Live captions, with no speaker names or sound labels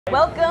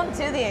Welcome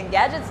to the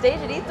Engadget stage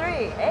at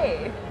E3.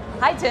 Hey.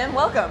 Hi, Tim.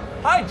 Welcome.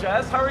 Hi,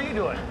 Jess. How are you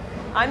doing?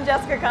 I'm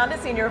Jessica Conda,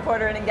 senior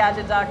reporter at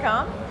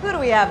Engadget.com. Who do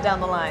we have down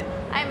the line?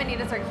 I'm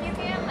Anita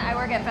Sarkeesian. I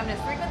work at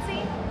Feminist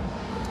Frequency.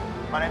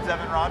 My name's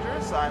Evan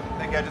Rogers. I'm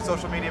the Engadget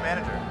social media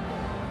manager.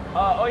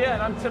 Oh yeah,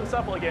 and I'm Tim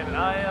Supple again, and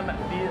I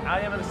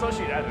am an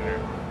associate editor.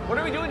 What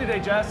are we doing today,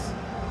 Jess?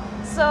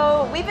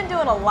 So we've been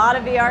doing a lot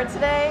of VR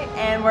today,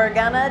 and we're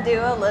gonna do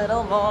a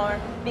little more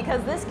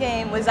because this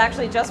game was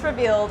actually just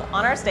revealed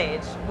on our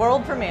stage,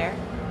 world premiere,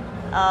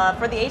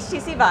 for the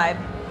HTC Vive,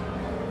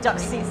 Duck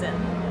Season.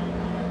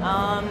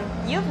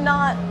 You've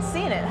not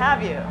seen it,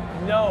 have you?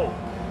 No,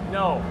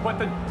 but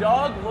the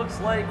dog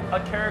looks like a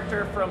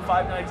character from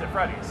Five Nights at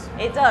Freddy's.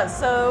 It does.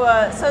 So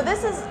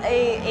this is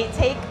a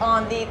take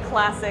on the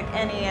classic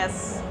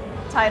NES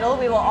title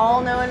we will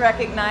all know and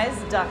recognize,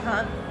 Duck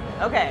Hunt.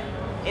 Okay.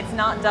 It's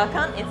not Duck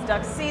Hunt, it's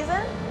Duck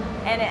Season,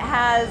 and it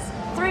has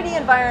 3D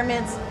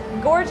environments,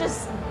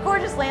 gorgeous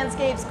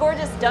landscapes,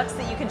 gorgeous ducks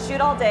that you can shoot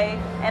all day,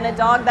 and a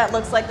dog that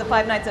looks like the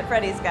Five Nights at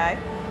Freddy's guy.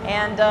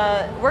 And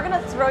we're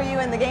gonna throw you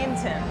in the game,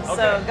 Tim. Okay.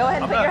 So go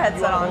ahead and put your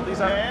headset on. Hold these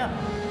on? Yeah.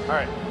 All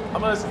right,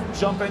 I'm gonna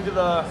jump into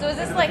the. So is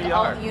this like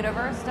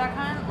alt-universe Duck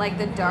Hunt? Like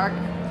the dark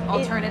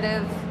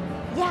alternative?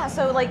 Yeah,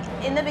 so like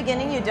in the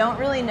beginning you don't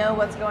really know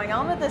what's going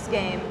on with this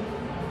game,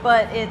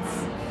 but it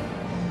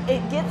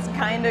gets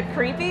kind of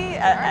creepy,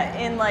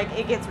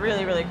 it gets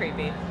really, really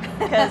creepy.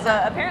 Because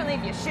apparently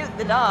if you shoot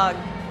the dog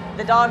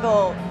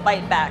will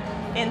bite back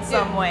in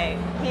some way.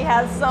 He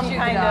has some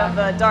kind of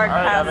dark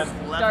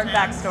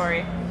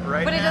backstory.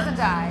 Right but he doesn't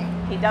die.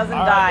 He doesn't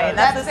die, and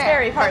that's the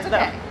scary part that's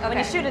okay. though. When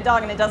you shoot a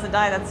dog and it doesn't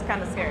die, that's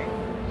kind of scary.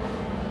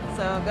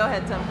 So go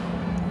ahead, Tim.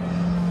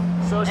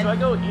 So should I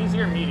go easy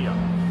or medium?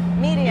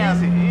 Medium.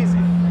 Easy.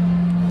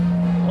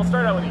 We'll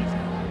start out with easy.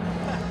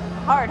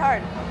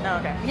 Hard. No,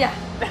 okay. Yeah.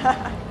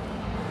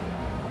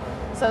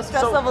 So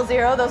stress level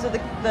 0, those are the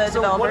developers.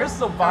 So what does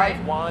the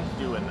Vive wand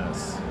do in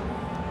this?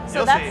 So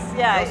You'll that's, see.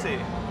 yeah, You'll see.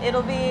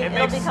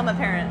 It'll become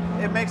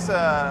apparent. It makes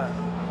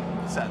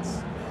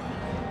sense.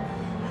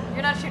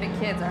 You're not shooting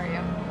kids, are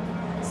you?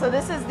 So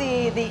this is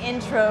the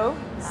intro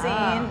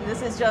scene.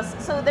 This is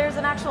just, so there's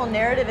an actual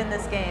narrative in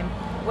this game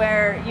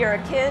where you're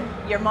a kid,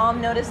 your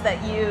mom noticed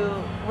that you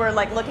were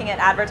like looking at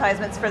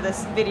advertisements for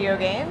this video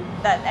game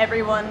that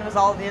everyone was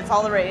it's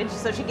all the rage,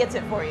 so she gets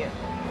it for you.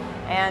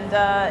 And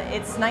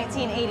it's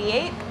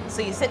 1988,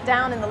 so you sit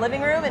down in the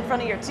living room in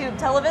front of your tube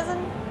television,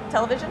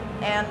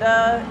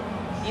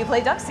 and you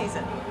play Duck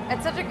Season.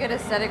 It's such a good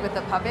aesthetic with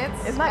the puppets.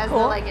 Isn't that as cool?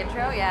 the like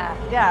intro, yeah.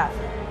 Yeah.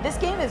 This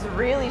game is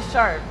really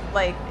sharp.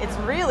 Like, it's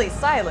really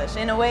stylish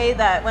in a way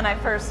that when I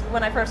first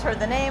heard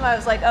the name, I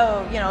was like,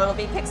 oh, you know, it'll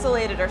be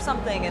pixelated or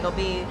something. It'll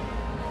be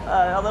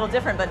a little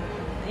different. But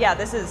yeah,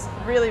 this is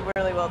really,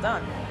 really well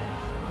done.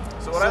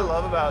 So what I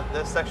love about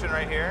this section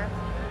right here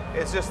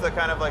is just the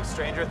kind of like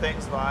Stranger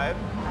Things vibe.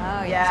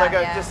 Oh yeah. It's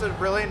like just a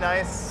really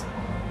nice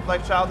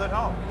like childhood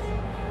home.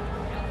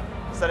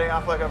 Setting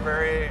off like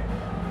a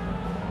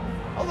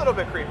little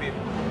bit creepy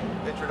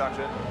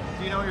introduction.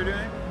 Do you know what you're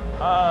doing?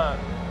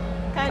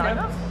 Kind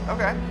of.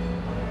 Okay.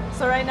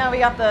 So right now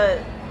we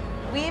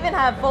even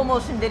have full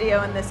motion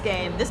video in this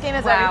game. This game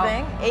has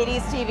everything.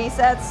 80s TV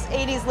sets,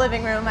 80s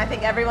living room. I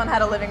think everyone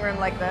had a living room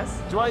like this.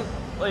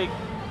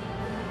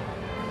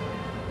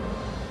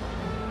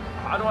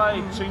 How do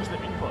I change the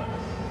input?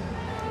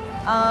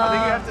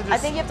 I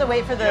think you have to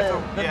wait for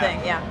the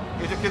thing, yeah.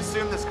 You have to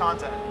consume this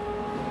content.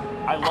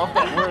 I love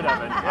that word,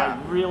 Evan. Yeah.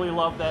 I really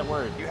love that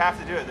word. You have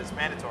to do it. It's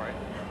mandatory.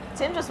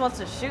 Tim just wants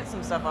to shoot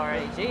some stuff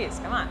already.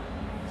 Jeez, come on.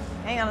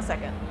 Hang on a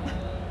second.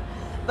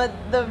 But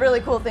the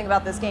really cool thing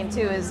about this game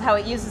too is how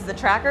it uses the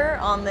tracker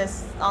on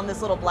this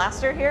little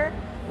blaster here,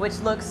 which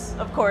looks,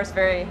 of course,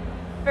 very,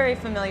 very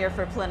familiar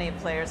for plenty of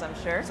players, I'm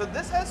sure. So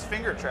this has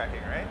finger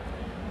tracking, right?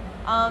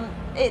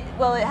 It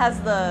has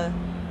the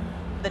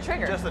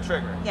trigger. Just the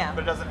trigger. Yeah.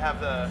 But it doesn't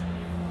have the.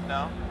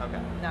 No.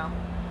 Okay. No.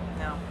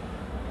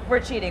 We're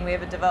cheating. We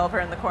have a developer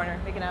in the corner.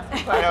 We can ask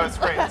him I know,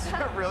 questions. it's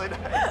great. It's really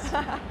nice.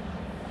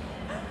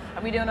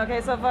 Are we doing okay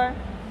so far?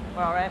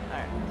 We're all right.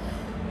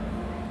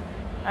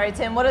 All right,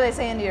 Tim. What are they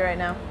saying to you right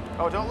now?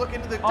 Oh, don't look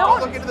into the barrel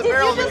of the gun. Did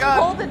you just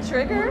pull the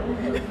trigger?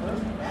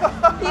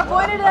 He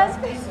pointed at his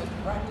face.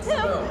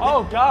 Tim.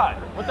 Oh God!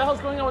 What the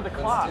hell's going on with the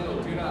clock?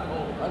 Do not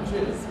hold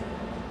punches.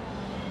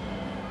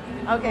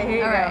 Okay, here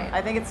you go. Right.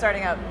 I think it's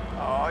starting up.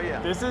 Oh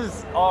yeah. This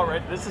is all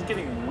right. This is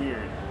getting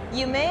weird.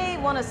 You may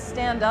want to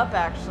stand up,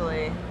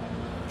 actually.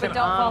 But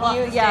don't fall off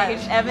the stage.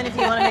 Yeah, Evan, if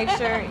you want to make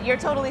sure you're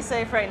totally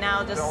safe right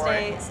now, just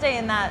Don't stay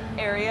in that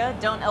area.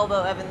 Don't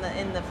elbow Evan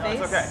in the face.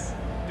 It's okay.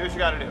 Do what you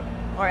got to do.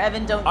 Or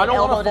Evan, don't I get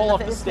don't want elbowed to fall in off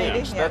the the face.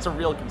 stage. Maybe. That's a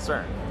real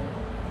concern.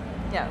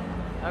 Yeah.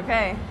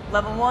 Okay.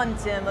 Level 1,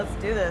 Tim. Let's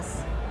do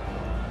this.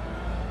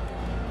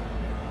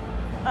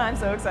 I'm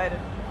so excited.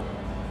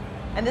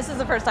 And this is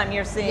the first time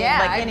you're seeing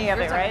any of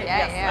it, right? Yeah,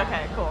 yes. yeah.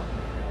 Okay, cool.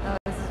 Oh,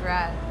 this is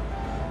rad.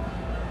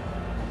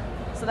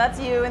 So that's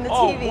you in the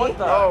Oh, TV. what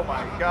the? Oh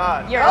my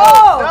God. You're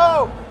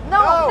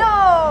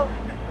No!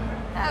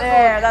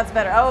 There, that's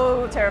better.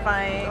 Oh,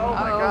 terrifying. Oh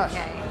my gosh.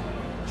 Okay.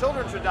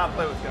 Children should not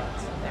play with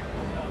guns. There.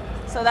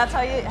 So that's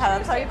how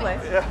you play.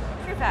 Yeah.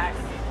 True facts.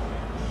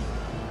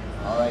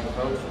 All right,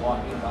 folks,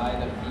 walking by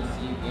the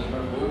PC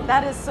gamer booth.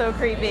 That is so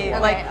creepy. Okay,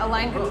 Like,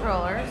 align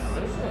controllers.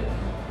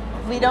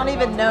 we don't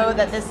even know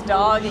that this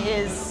dog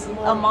is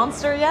a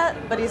monster yet,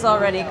 but he's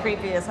already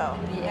creepy as hell.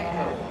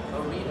 Yeah.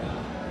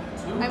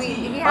 Arena. I mean,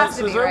 he Alright, has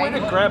so to is be, there a way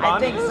right? to grab I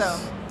onto think this?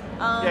 so.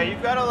 Yeah,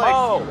 you've got to like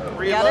Oh. Got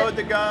reload it?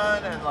 the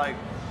gun and like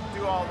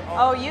do all.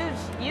 Oh,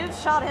 you've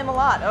shot him a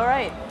lot. All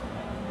right.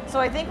 So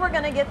I think we're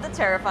gonna get the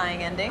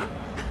terrifying ending.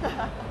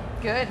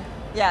 Good.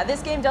 Yeah,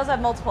 this game does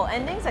have multiple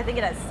endings. I think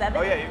it has 7.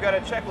 Oh yeah, you've got a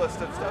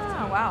checklist of stuff.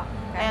 Oh, wow.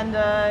 Okay. And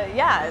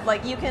yeah,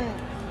 like you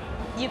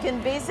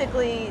can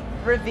basically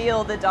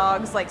reveal the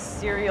dog's like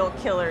serial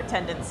killer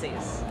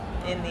tendencies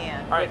in the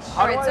end. All right, which-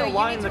 how do Alright, so I you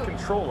align need the to-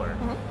 controller?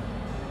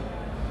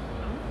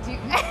 Do you,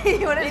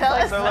 you want to tell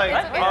us? So, like,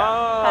 It's okay.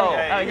 Oh.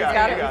 Yeah, he's you got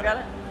got it. it, you He's got got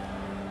it.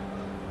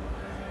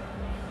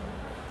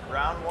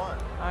 Round 1.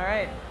 All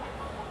right.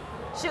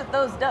 Shoot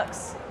those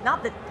ducks.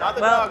 Not the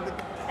dog.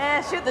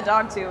 Shoot the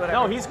dog too. Whatever.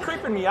 No, he's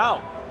creeping me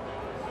out.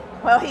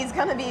 Well, he's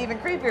gonna be even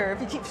creepier if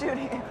you keep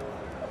shooting him.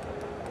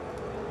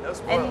 No And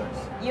spoilers.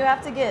 you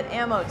have to get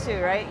ammo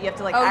too, right? You have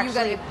to like Oh, you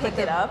actually gotta pick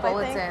put it the up. I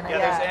bullets think. in, I Yeah,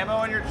 there's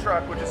ammo in your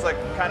truck, which is like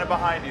kind of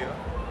behind you.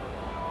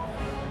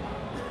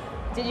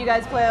 Did you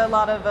guys play a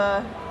lot of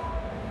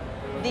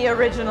the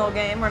original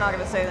game? We're not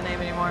gonna say the name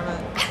anymore, but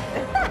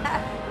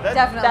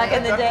Definitely. Back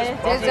in the Duck day.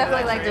 just There's bumped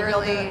definitely into like the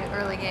that tree.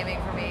 early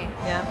gaming for me.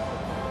 yeah.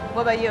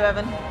 What about you,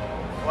 Evan?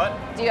 What?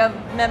 Do you have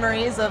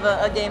memories of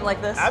a game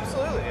like this?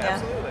 Absolutely, Yeah.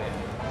 absolutely.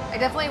 I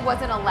definitely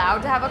wasn't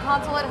allowed to have a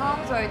console at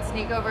home, so I would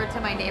sneak over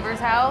to my neighbor's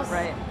house,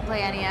 Right.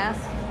 play NES.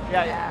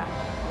 Yeah.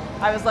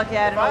 I was lucky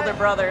I had an If I- older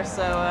brother,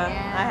 so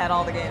Yeah. I had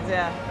all the games.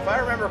 Yeah. If I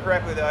remember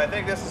correctly, though, I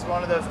think this is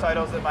one of those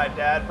titles that my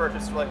dad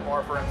purchased like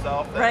more for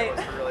himself than Right. it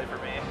was really for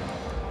me.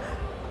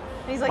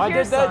 He's like,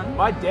 "Here's son."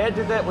 My dad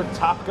did that with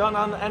Top Gun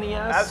on the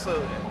NES.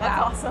 Absolutely. That's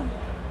Wow. awesome.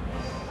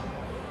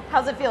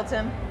 How's it feel,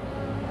 Tim?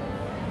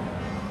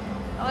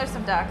 Oh, there's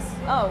some ducks.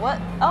 Oh, what?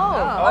 Oh,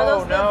 Oh. are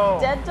those no.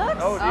 the dead ducks?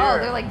 Oh, Oh, dear.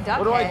 they're like duck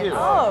What do I heads. do?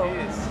 Oh.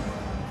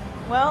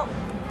 Jeez. Well,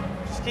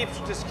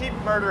 Just keep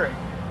murdering.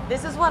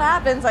 this is what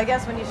happens, I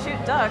guess, when you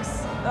shoot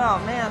ducks. Oh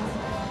man.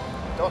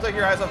 Don't take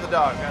your eyes off the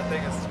dog. That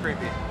thing is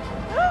creepy.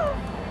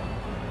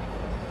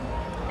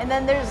 And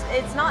then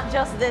it's not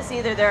just this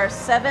either. There are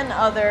 7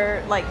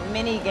 other like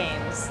mini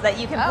games that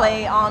you can Oh.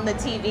 play on the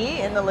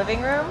TV in the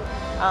living room,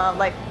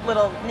 like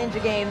little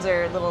ninja games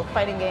or little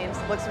fighting games.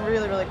 It looks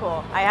really, really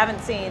cool. I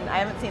haven't seen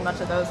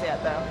much of those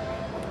yet though.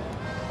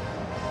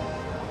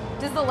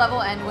 Does the level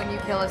end when you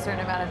kill a certain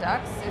amount of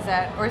ducks? Is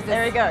that, or is this?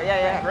 There you go. Yeah,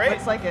 yeah. Great.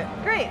 Looks like it.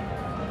 Great.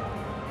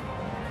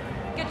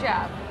 Good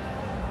job.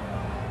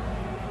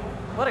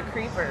 What a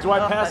creeper. Do I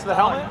Oh, pass that the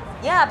dog. helmet?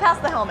 Yeah, pass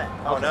the helmet.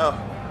 Oh no.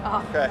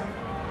 Oh. Okay.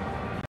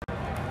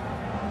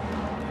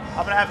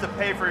 I'm gonna have to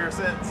pay for your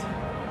sins.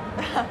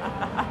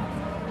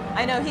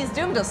 I know he's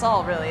doomed us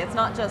all. Really, it's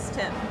not just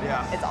him.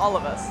 Yeah. It's all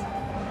of us.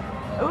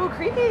 Ooh,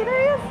 creepy.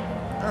 There he is.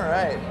 All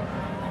right.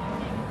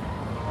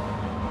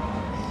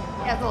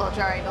 Yeah, it's a little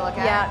jarring to look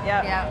at. Yeah,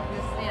 yeah. Yeah,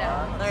 just, you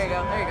know. There you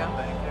go. There you go.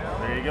 Thank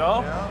you. There you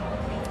go.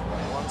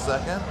 Yeah. 1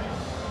 second.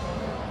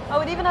 Oh,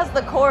 it even has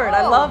the cord.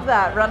 I Oh. love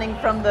that running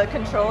from the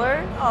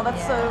controller. Oh,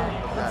 that's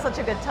Yeah. that's such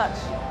a good touch.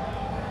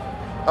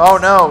 Oh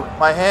no,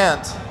 my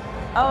hand.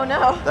 Oh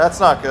no, That's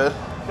not good.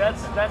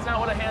 That's not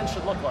what a hand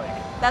should look like.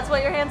 that's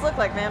what your hands look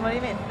like, man. What do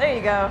you mean? There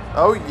you go.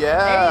 Oh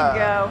yeah. There you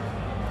go.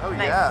 Oh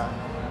Nice. yeah.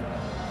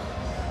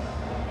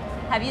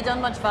 Have you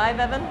done much Vive,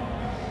 Evan?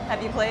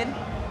 Have you played?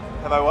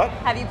 Have I what?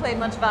 Have you played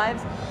much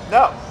Vive?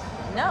 No.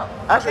 No.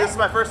 Actually, Okay. this is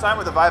my first time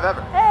with a Vive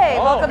ever. Hey,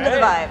 Oh, welcome to the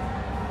hey.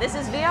 Vive. This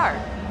is VR.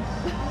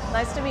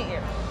 Nice to meet you.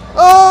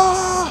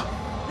 Oh!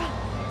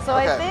 So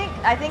Okay.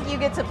 I think you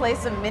get to play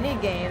some mini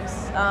games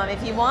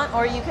if you want,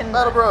 or you can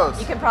Battle Bros.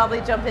 You can probably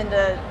jump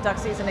into duck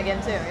season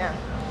again too. Yeah.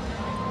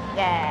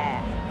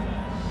 Yeah.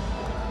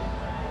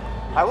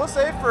 I will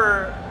say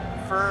for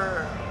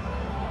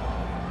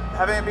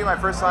having it be my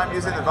first time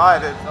using the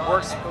Vive, it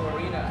works.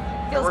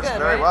 Arena. Feels works good,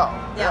 very right? well.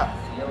 Yeah.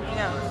 Shield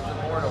Yeah. versus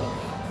Immortals.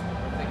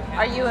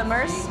 Are you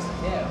immersed?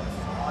 Yes,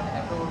 on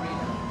Echo Arena.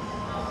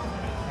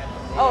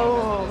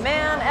 Oh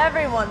man,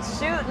 everyone's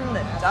shooting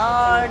the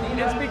dog.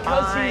 It's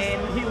because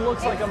Fine. he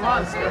looks like a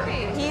monster.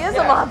 Creepy. He is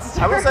a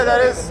monster. I will say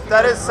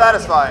that is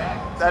satisfying.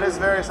 That is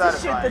very to shoot the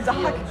satisfying.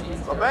 dog.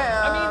 Oh,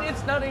 man. I mean,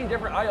 it's not any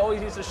different. I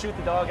always used to shoot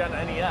the dog on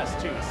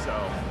NES too, so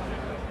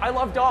I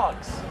love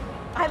dogs.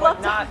 I But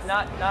love not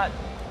dogs.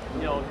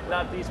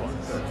 not these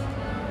ones.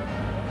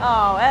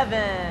 Oh,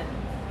 Evan,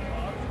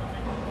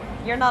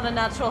 you're not a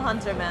natural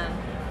hunter, man.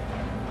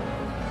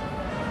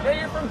 Yeah,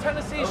 you're from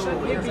Tennessee.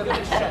 Shouldn't you be good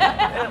at shit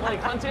at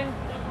like hunting?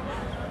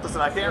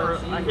 Listen, I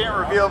can't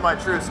reveal my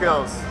true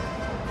skills.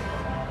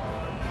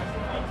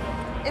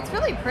 It's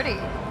really pretty.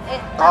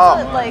 That's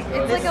Oh. what, like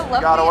It's this- like a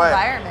got lovely away.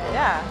 environment.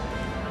 yeah,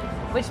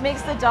 which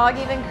makes the dog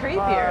even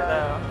creepier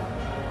though.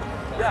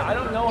 Yeah, I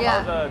don't know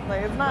Yeah. how the.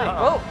 Like it's not.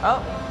 Uh-oh.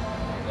 Oh,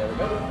 There we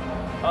go.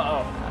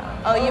 Uh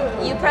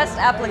oh, you pressed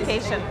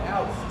application.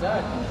 Out,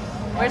 stud.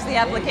 Where's the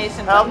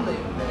application Help. button?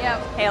 Yep.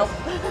 Help.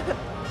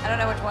 I don't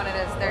know which one it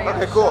is. There you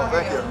Okay, go. cool.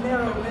 Thank you.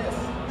 Narrow miss.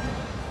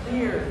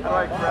 Steers How do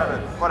I by grab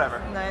it? Vive.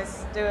 Whatever.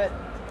 Nice. Do it.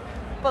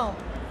 Boom.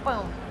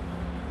 Boom.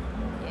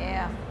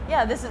 Yeah.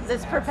 Yeah, this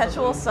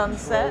perpetual Absolute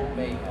sunset. control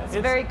mayhem. It's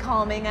very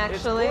calming,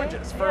 actually. It's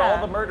gorgeous for Yeah.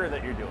 all the murder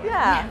that you're doing.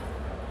 Yeah.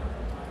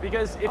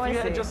 Because if Oh, I you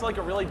see. had just like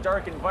a really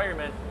dark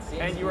environment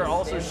Seems and to you were be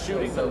also standstill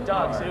shooting so the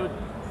ducks, far.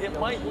 it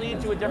might lead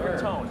to a different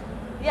tone.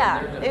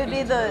 Yeah, it would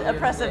be the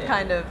oppressive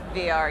kind of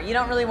VR. You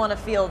don't really want to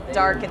feel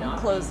dark and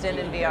closed in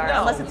VR, No.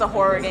 unless it's a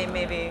horror game,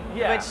 maybe.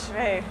 Yeah. Which,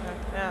 hey,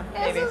 yeah, Yeah,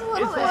 maybe. this is a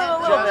little It's bit, just-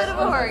 a little bit of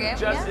a horror game.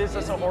 Just Yeah. is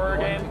this a horror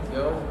game?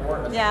 Go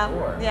for a Yeah,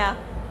 score. yeah.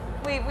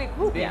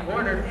 Whoop, Big yeah.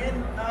 corner.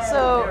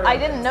 So I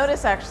didn't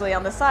notice actually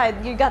on the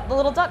side, you got the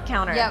little duck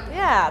counter. Yep.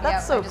 Yeah, that's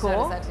Yep, so I just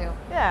cool. noticed that too.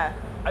 Yeah.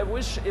 I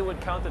wish it would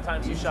count the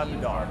times you shot the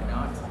dog.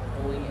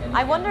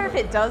 I wonder if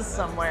it does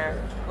somewhere.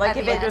 Like At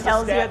if the it end. There's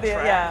tells a you stat at the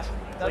track. yeah.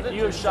 Like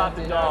you have shot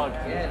the dog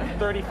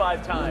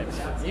 35 times.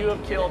 You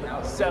have killed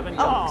 7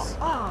 ducks.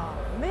 Oh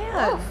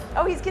man. Oof.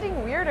 Oh, he's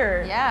getting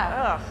weirder.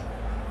 Yeah. Ugh.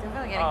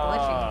 Definitely getting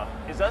glitchy.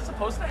 Is that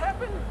supposed to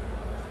happen?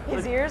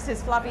 His ears,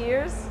 his floppy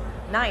ears.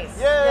 Nice.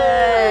 Yay!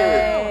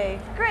 Yay.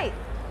 Great.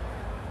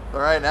 All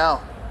right,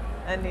 now.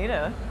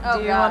 Anita, Oh,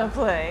 do you God. want to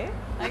play?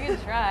 I can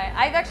try.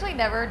 I've actually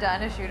never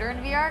done a shooter in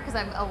VR because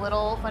I'm a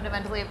little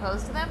fundamentally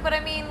opposed to them. But I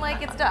mean,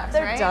 like, it's ducks,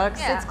 They're right? ducks.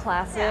 Yeah. It's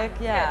classic.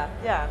 Yeah.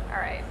 Yeah. All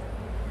right.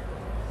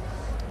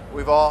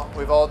 We've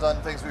all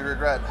done things we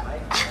regret.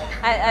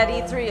 At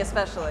E3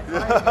 especially.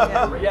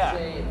 Yeah.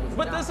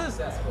 But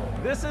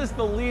this is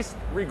the least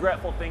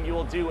regretful thing you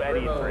will do at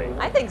E3.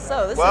 I think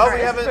so. This Well, is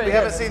we haven't pretty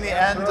haven't good. seen the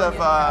end of.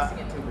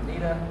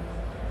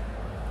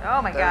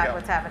 Oh my There you God, go.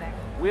 what's happening?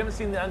 We haven't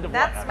seen the end of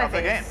That's what? my Of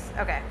the face.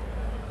 Okay.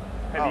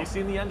 Have Oh. you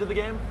seen the end of the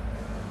game?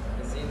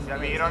 I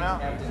mean, you don't know.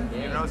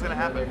 You don't know what's gonna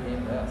happen.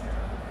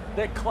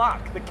 That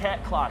clock, the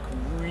cat clock,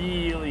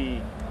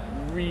 really,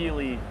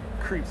 really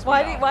creeps me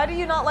Why out. do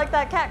you not like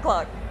that cat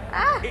clock?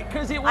 Ah.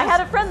 Because it was. I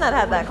had a friend that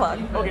had that clock.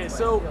 Okay,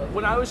 so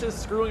when I was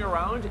just screwing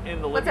around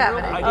in the What's living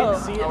room, happening? I didn't Oh.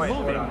 see it Oh, wait.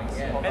 moving.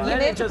 And You then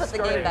may it have to just put the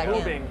game started back in.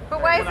 moving.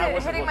 But why is when I it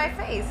wasn't hitting my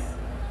looking. face?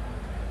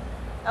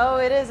 Oh,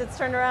 it is. It's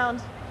turned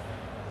around.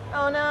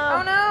 Oh no.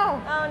 Oh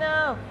no. Oh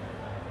no.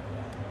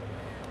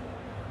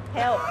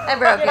 Help. I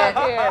broke Get it.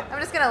 up here. I'm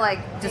just gonna like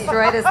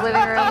destroy this living Do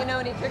you room. know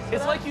any tricks for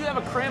It's that? like you have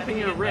a cramp in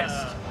your wrist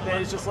that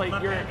is just like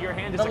your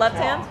hand is The a left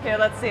claw. hand? Here,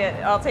 let's see it.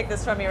 I'll take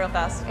this from you real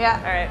fast. Yeah.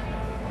 All right.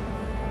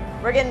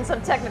 We're getting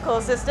some technical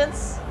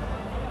assistance.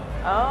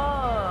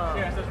 Oh.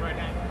 Yes, that's right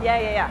hand.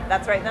 Yeah.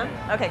 That's right then.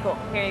 Okay, cool.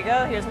 Here you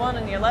go. Here's one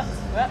on your left.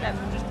 Just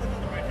click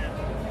on the right hand.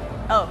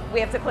 Oh, we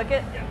have to click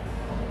it? Yeah.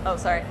 Oh,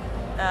 sorry.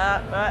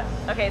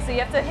 Okay, so you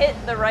have to hit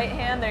the right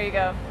hand. There you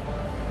go.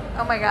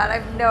 Oh my God, I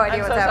have no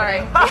idea I'm what's so sorry.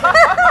 happening.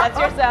 That's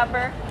your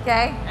zapper.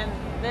 Okay. And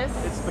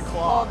this. It's the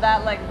claw. Hold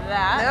that like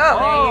that. No.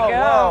 There you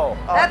go.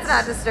 Oh, That's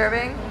not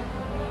disturbing.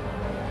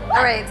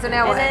 All right, so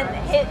now And what? then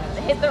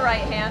hit the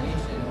right hand.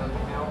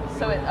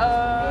 So it.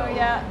 Oh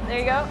yeah. There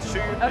you go.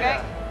 Shoot. Okay.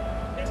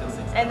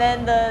 And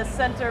then the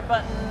center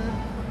button.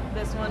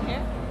 This one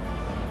here.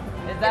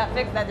 Is that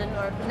fixed? That didn't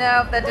work.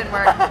 No, that didn't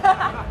work.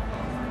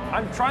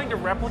 I'm trying to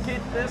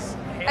replicate this.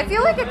 I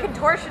feel like a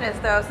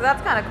contortionist though, so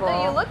that's kind of cool.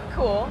 No, you look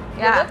cool.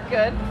 Yeah. You look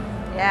good.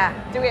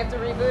 Yeah. Do we have to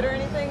reboot or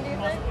anything? Do you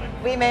think?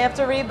 We may have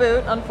to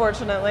reboot,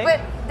 unfortunately.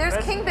 But there's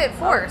That's- King Bit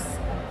Force.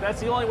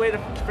 That's the only way to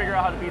figure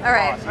out how to beat the All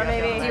right. boss. Or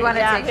maybe. Do you wanna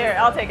yeah, take here? this?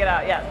 I'll take it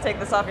out. Yeah, take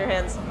this off your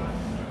hands,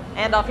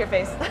 and off your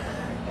face.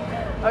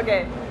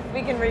 Okay,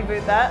 we can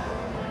reboot that.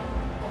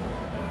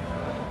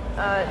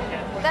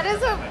 That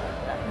is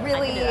a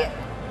really.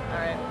 All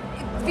right.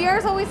 VR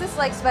is always this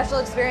like special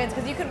experience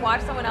because you can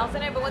watch someone else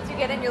in it, but once you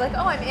get in, you're like,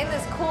 oh, I'm in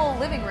this cool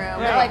living room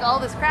with Yeah. like all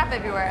this crap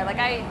everywhere. Like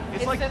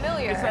it's like,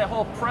 familiar. It's that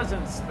whole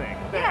presence thing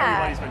that Yeah.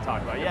 everybody's been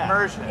talking about. Yeah.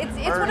 Immersion. It's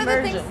one of the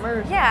Immersion, things.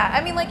 immersion. Yeah,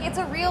 I mean, like it's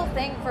a real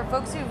thing for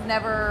folks who've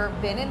never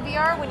been in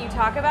VR. When you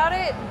talk about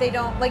it, they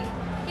don't like.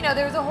 You know,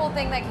 there was a whole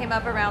thing that came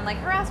up around like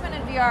harassment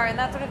in VR and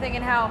that sort of thing,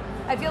 and how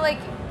I feel like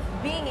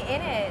being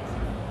in it,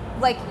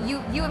 like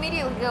you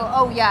immediately go,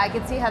 oh yeah, I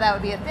could see how that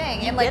would be a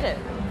thing, You and like get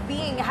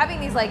it.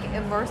 having these like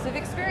immersive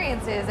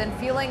experiences and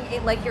feeling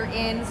it like you're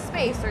in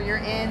space or you're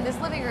in this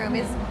living room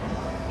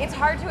it's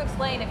hard to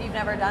explain if you've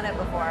never done it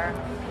before.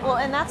 Well,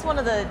 and that's one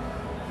of the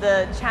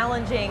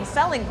challenging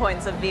selling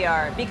points of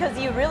VR because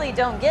you really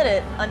don't get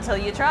it until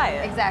you try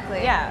it.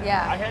 Exactly. Yeah. I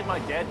Yeah. had my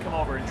dad come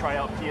over and try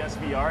out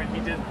PSVR, and he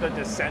did the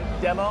Descent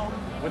demo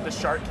with the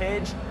shark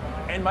cage.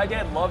 And my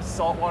dad loves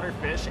saltwater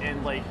fish,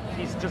 and like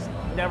he's just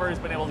never has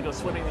been able to go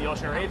swimming in the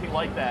ocean or anything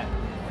like that.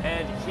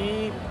 And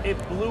it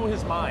blew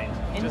his mind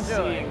just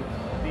Enjoy.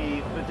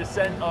 seeing the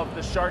descent of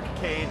the shark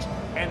cage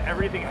and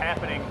everything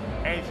happening.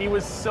 And he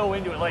was so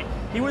into it. Like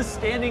he was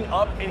standing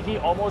up and he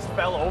almost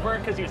fell over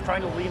because he was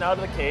trying to lean out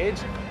of the cage.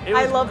 It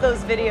I was- love those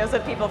videos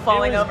of people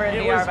falling it was- over in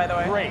it VR, was by the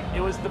way. Great.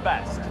 It was the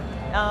best.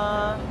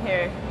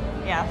 Here.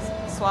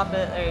 Yeah, swap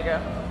it. There you go.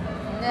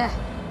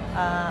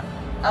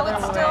 Other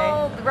it's way,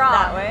 still wrong.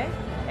 That way.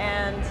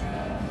 And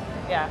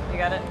yeah, you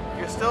got it.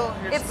 You're still.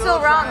 It's still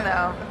wrong trying.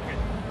 though.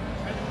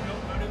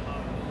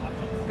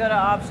 Go to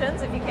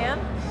options if you can.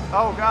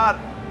 Oh God.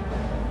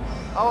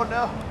 Oh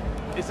no.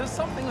 is this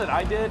something that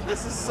I did?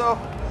 This is so.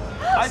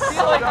 I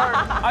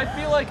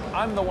feel like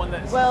I'm the one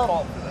that's Well- at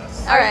fault for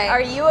this. All right.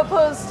 Are you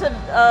opposed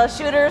to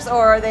shooters,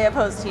 or are they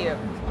opposed to you?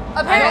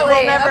 Apparently,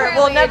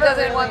 we'll it never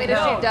doesn't really want me to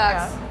know. shoot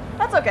ducks. Yeah.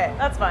 That's okay.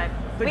 That's fine.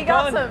 The We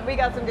got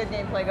gun. some good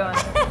gameplay going,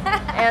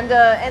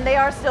 and they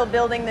are still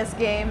building this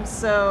game,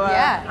 so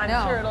Yeah, I'm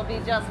no. sure it'll be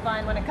just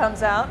fine when it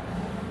comes out.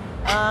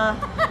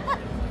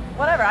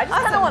 Whatever. I just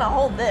kind of Awesome. want to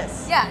hold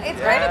this. Yeah, it's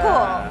kind of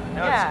cool.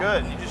 No, Yeah. it's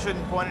good. You just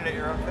shouldn't point it at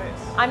your own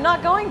face. I'm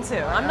not going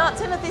to. I'm not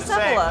Timothy Just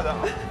saying for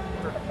Cephala. the-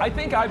 I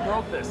think I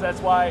broke this.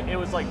 That's why it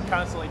was like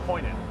constantly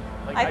pointed.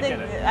 Like I get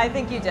it. I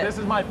think you did. This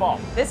is my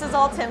fault. This is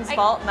all Tim's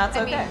fault, and that's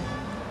I okay. mean,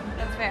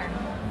 that's fair.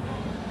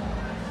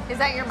 Is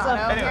that your So-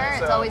 motto Anyway, here?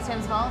 It's so- always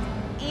Tim's fault?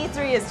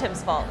 E3 is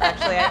Tim's fault,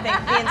 actually. I think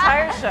the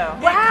entire show.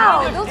 Wow,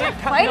 Kind of- those are it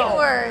ki- fighting no,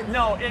 words.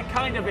 No, it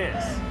kind of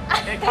is.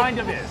 It kind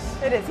of is.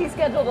 It is. He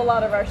scheduled a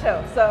lot of our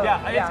show, so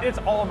Yeah, it's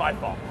all my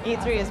fault.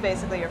 E3 is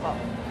basically your fault.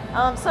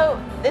 So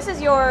this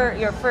is your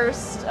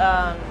first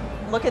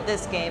look at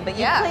this game, but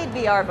you Yeah. played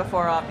VR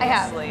before, I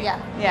have, obviously. yeah.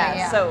 Yeah.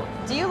 Yeah. So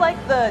do you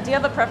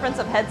have a preference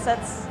of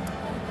headsets?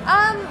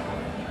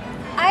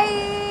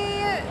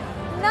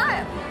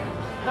 Not.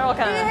 They're all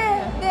kind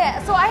of.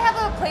 Yeah. So I have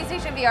a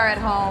PlayStation VR at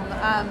home,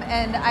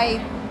 and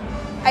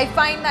I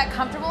find that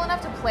comfortable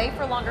enough to play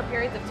for longer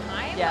periods of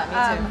time. Yeah,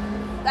 me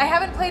too. I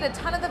haven't played a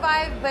ton of the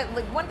Vive, but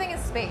like one thing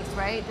is space,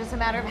 right? Just a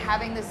matter of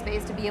having the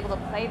space to be able to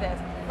play this.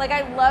 Like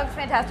I loved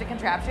Fantastic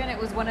Contraption. It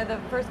was one of the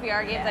first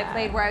VR games I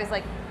played where I was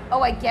like,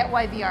 oh, I get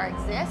why VR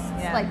exists.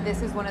 Yeah. Like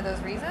this is one of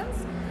those reasons.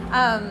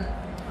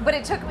 But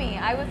it took me.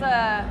 I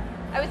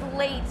was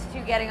late to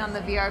getting on the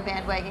VR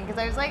bandwagon because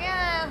I was like,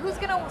 who's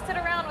gonna sit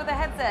around with a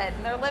headset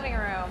in their living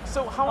room?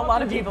 So how A lot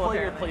often of do you people, play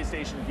your apparently.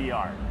 PlayStation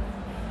VR?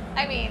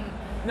 I mean,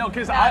 No,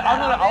 because Not I'm that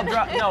gonna. I'll often.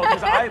 drop. No,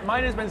 because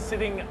mine has been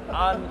sitting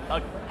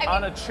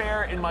on a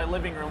chair in my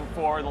living room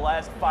for the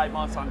last 5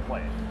 months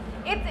unplayed.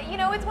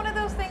 it's one of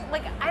those things.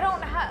 Like I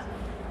don't have.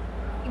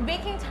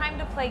 Making time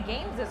to play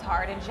games is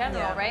hard in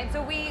general, Yeah. right?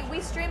 So we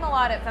stream a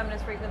lot at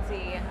Feminist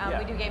Frequency. Yeah.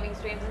 We do gaming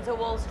streams, and so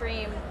we'll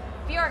stream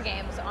VR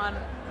games on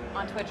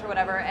Twitch or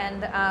whatever,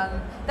 and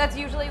that's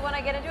usually when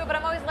I get into it. But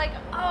I'm always like,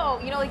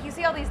 like you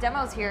see all these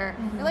demos here,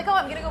 you're like,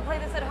 I'm gonna go play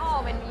this at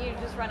home, and you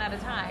just run out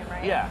of time,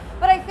 right? Yeah.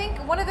 But I think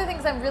one of the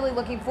things I'm really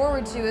looking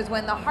forward to is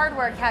when the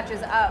hardware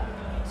catches up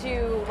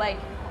to like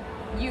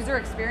user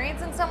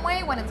experience in some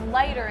way, when it's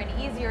lighter and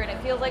easier and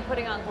it feels like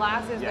putting on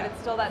glasses, Yeah. but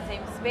it's still that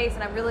same space.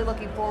 And I'm really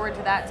looking forward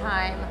to that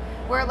time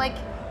where like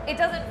it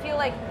doesn't feel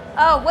like,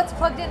 what's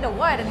plugged into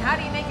what and how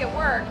do you make it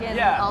work and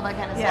Yeah. all that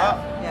kind of Yeah. stuff.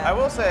 Well, Yeah. I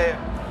will say,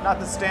 not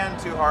to stand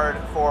too hard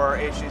for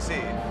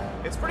HTC,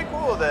 it's pretty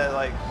cool that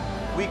like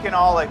we can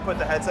all like put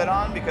the headset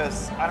on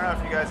because I don't know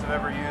if you guys have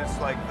ever used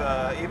like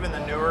even the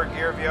newer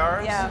Gear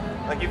VRs. Yeah.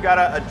 Like you've got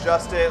to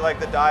adjust it like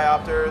the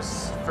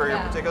diopters for your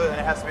Yeah. particular, and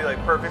it has to be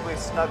like perfectly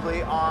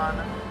snugly on.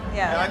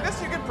 Yeah. And like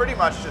this, you can pretty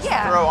much just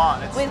Yeah. throw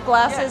on. It's With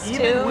glasses Yeah,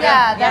 too. even with-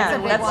 Yeah, that's a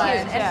big that's one.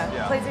 huge. And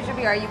Yeah. PlayStation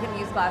VR, you can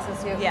use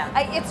glasses too. Yeah.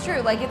 It's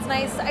true. Like it's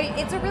nice.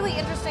 It's a really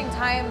interesting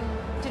time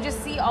to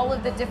just see all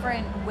of the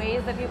different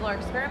ways that people are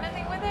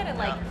experimenting with it and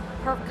like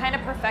kind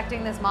of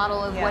perfecting this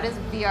model of Yeah. what is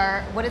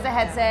VR, what is a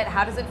headset,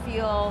 how does it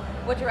feel,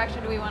 what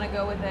direction do we want to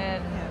go with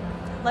it.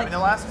 I Like mean, the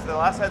last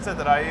headset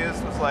that I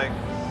used was like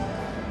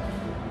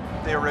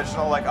the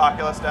original like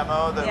Oculus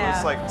demo that Yeah.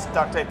 was like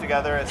duct taped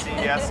together at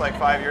CES like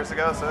 5 years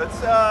ago. So it's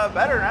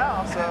better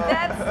now. So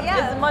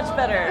That's it's much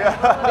better.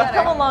 Yeah. We've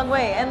come a long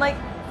way, and like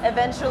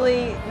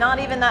eventually, not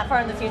even that far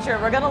in the future,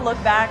 we're gonna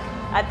look back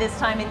at this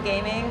time in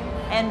gaming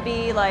and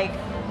be like,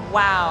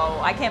 wow,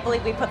 I can't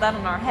believe we put that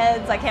on our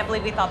heads. I can't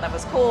believe we thought that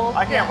was cool.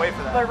 I can't wait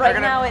for that. But right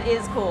now it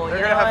is cool. They're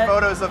you gonna know have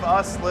what? photos of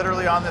us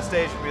literally on the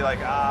stage and be like,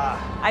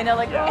 I know,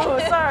 like, oh,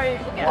 sorry.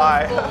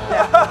 why?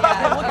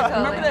 Yeah, Look, totally.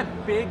 remember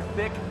that big,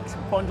 thick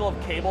bundle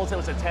of cables that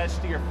was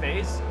attached to your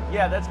face?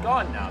 Yeah, that's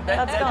gone now.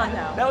 That's gone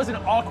now. That was an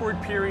awkward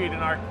period in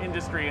our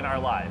industry, in our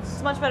lives.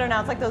 It's much better now.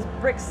 It's like those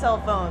brick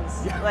cell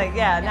phones. Like,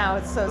 yeah, now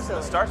it's so silly.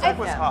 The Star Trek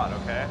was Yeah. hot,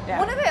 okay? Yeah.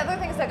 One of the other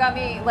things that got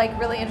me like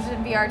really interested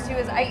in VR too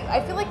is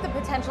I feel like the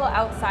potential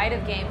outside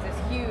of games is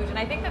huge, and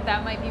I think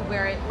that might be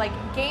where it like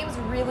games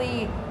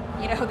really,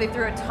 they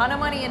threw a ton of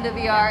money into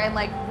VR and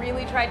like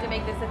really tried to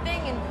make this a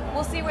thing, and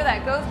we'll see where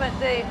that goes. But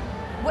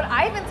what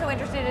I've been so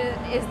interested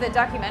in is the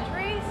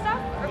documentary stuff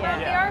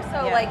around Yeah. VR.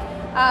 So Yeah. like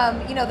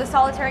the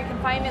solitary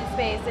confinement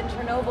space in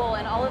Chernobyl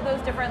and all of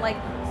those different like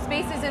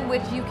spaces in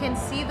which you can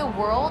see the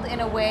world in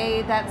a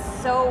way that's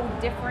so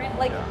different.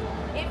 Like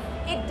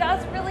it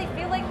does really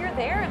feel like you're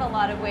there in a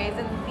lot of ways,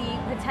 and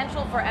the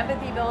potential for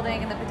empathy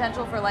building and the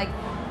potential for like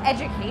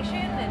education,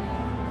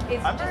 and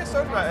it's I'm very just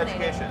stoked about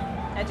fascinating. education.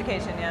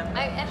 Education, yeah.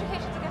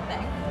 Education's a good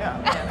thing.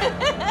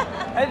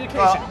 Yeah. Education.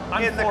 Well,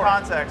 I'm in the for it.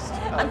 context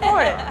I'm of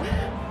for it.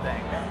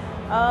 thing.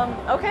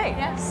 Okay,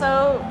 Yeah.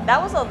 so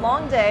that was a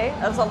long day.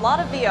 That was a lot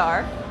of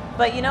VR,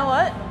 but you know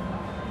what?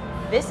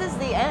 This is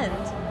the end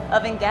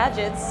of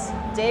Engadget's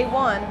day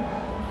one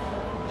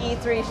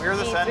E3 We're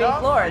the E3 send-off?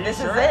 floor. Are you This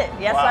sure? is it.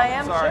 Yes, Wow, I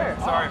am sorry, sure.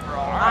 Sorry for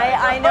all.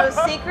 I know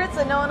secrets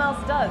that no one else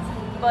does.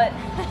 but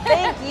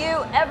thank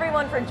you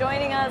everyone for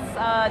joining us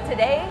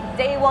today,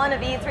 day one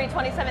of E3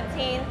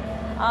 2017.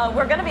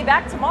 We're going to be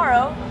back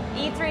tomorrow.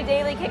 E3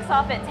 Daily kicks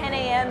off at 10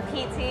 a.m.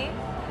 PT,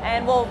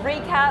 and we'll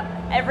recap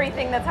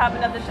everything that's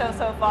happened at the show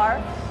so far.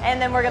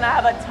 And then we're going to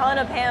have a ton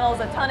of panels,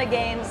 a ton of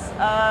games.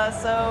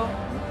 So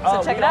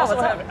check it out. We also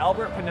What's have up?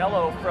 Albert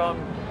Pinello from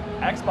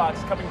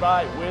Xbox coming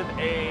by with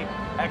a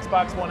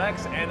Xbox One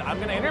X, and I'm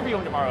going to interview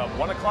him tomorrow at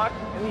 1 o'clock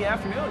in the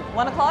afternoon.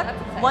 1 o'clock?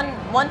 That's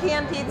exciting. 1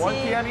 p.m. PT. 1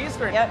 p.m.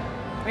 Eastern. Yep.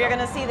 We are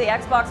going to see the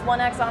Xbox One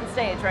X on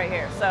stage right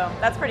here. So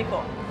that's pretty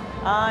cool.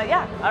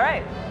 Yeah, all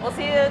right. We'll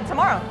see you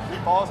tomorrow.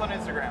 Follow us on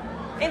Instagram.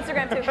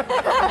 Instagram too.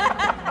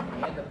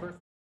 And the first